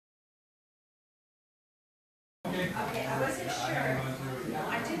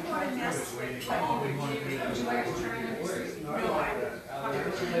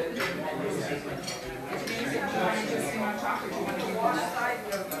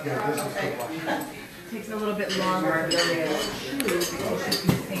Takes a little bit longer to chew because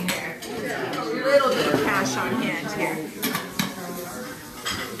you can see there. A little bit of cash on hand here.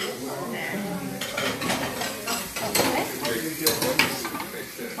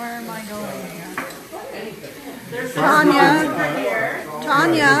 Where am I going here?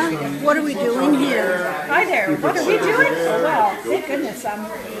 Tanya, what are we doing here? Hi there. What are we doing? Well, thank goodness.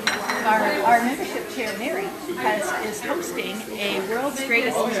 Our membership chair, Mary, is hosting a World's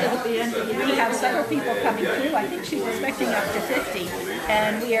Greatest Meal. We have several people coming through. I think she's expecting up to 50.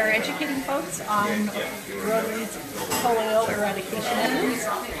 And we are educating folks on Rotary's polio eradication efforts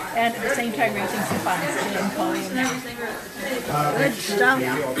and at the same time raising some funds to end polio now. Good stuff.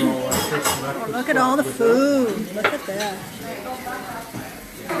 Oh, look at all the food. Look at that.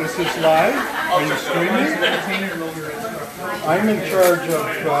 This is live. Are you streaming? I'm in charge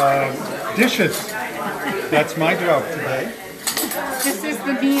of dishes. That's my job today. This is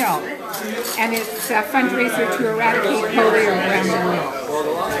the meal, and it's a fundraiser to eradicate polio around the world.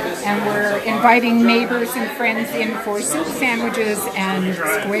 And we're inviting neighbors and friends in for soup, sandwiches, and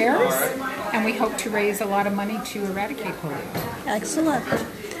squares, and we hope to raise a lot of money to eradicate polio. Excellent.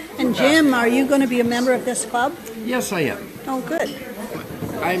 And Jim, are you going to be a member of this club? Yes, I am. Oh, good.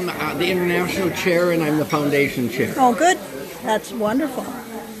 I'm the international chair and I'm the foundation chair. Oh, good. That's wonderful.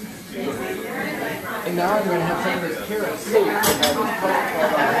 And now I'm going to have some of this carrot soup.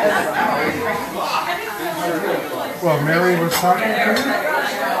 Well, Mary was talking to you?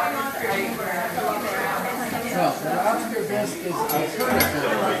 Well, the lobster bisque is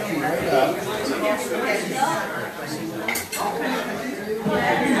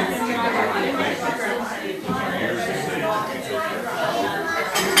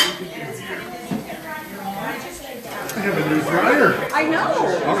I have a new dryer. I know.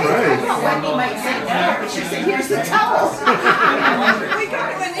 All right. Wendy might say that, but she said, here's the towel. We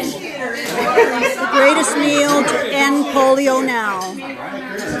got to initiate her. The greatest meal to end polio now.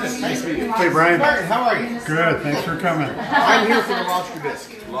 Hey, Brian. How are you? Good. Thanks for coming. I'm here for the lobster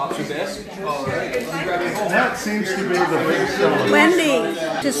bisque. Lobster bisque? All right. That seems to be the big seller. Wendy,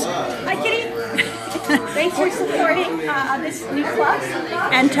 just Hi, Kitty. Thanks for supporting this new club.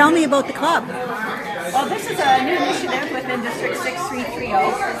 and tell me about the club. Well, this is a new initiative within District 6330.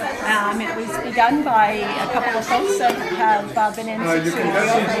 It was begun by a couple of folks that have been in 6330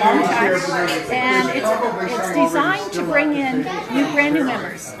 for a long time. And it's designed to bring in brand new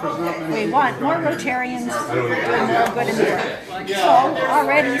members. We want more Rotarians doing more good in the world. So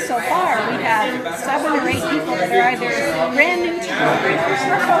already so far we have 7 or 8 people that are either brand new to Rotary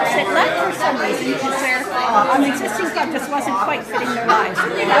or folks that left for some reason because their existing club just wasn't quite fitting their lives. So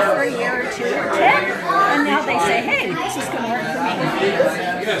they left for a year or 2 or 10. And now they say, hey, this is going to work for me.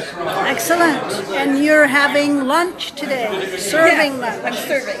 Excellent. And you're having lunch today, serving lunch. I'm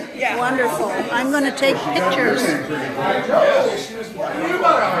serving, yeah. Wonderful. I'm going to take pictures. I'm going to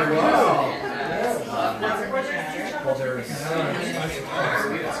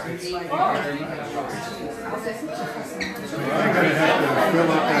have to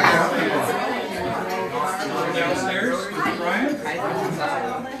fill up that coffee. Downstairs, Brian?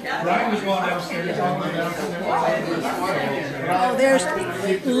 Brian was going downstairs. Oh, there's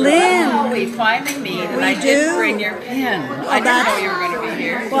Lynn. We finally meet, and We I do? didn't bring your pen. I didn't know you were going to be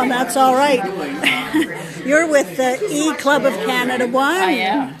here. Well, that's all right. You're with the E Club of Canada 1. I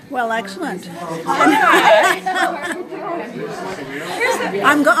am. Well, excellent.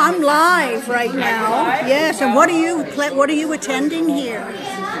 I'm live right now. Yes, and what are you attending here?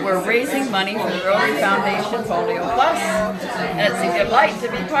 We're raising money for the Rotary Foundation Polio Plus, and it's a delight to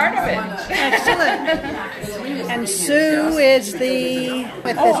be part of it. Excellent. And Sue is the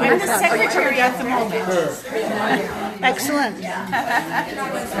with this I'm new the club. secretary at the moment. Excellent.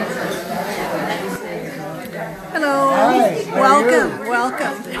 Hello. Welcome.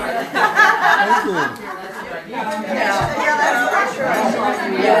 Welcome.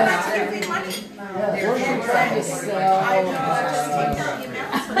 We're trying to sell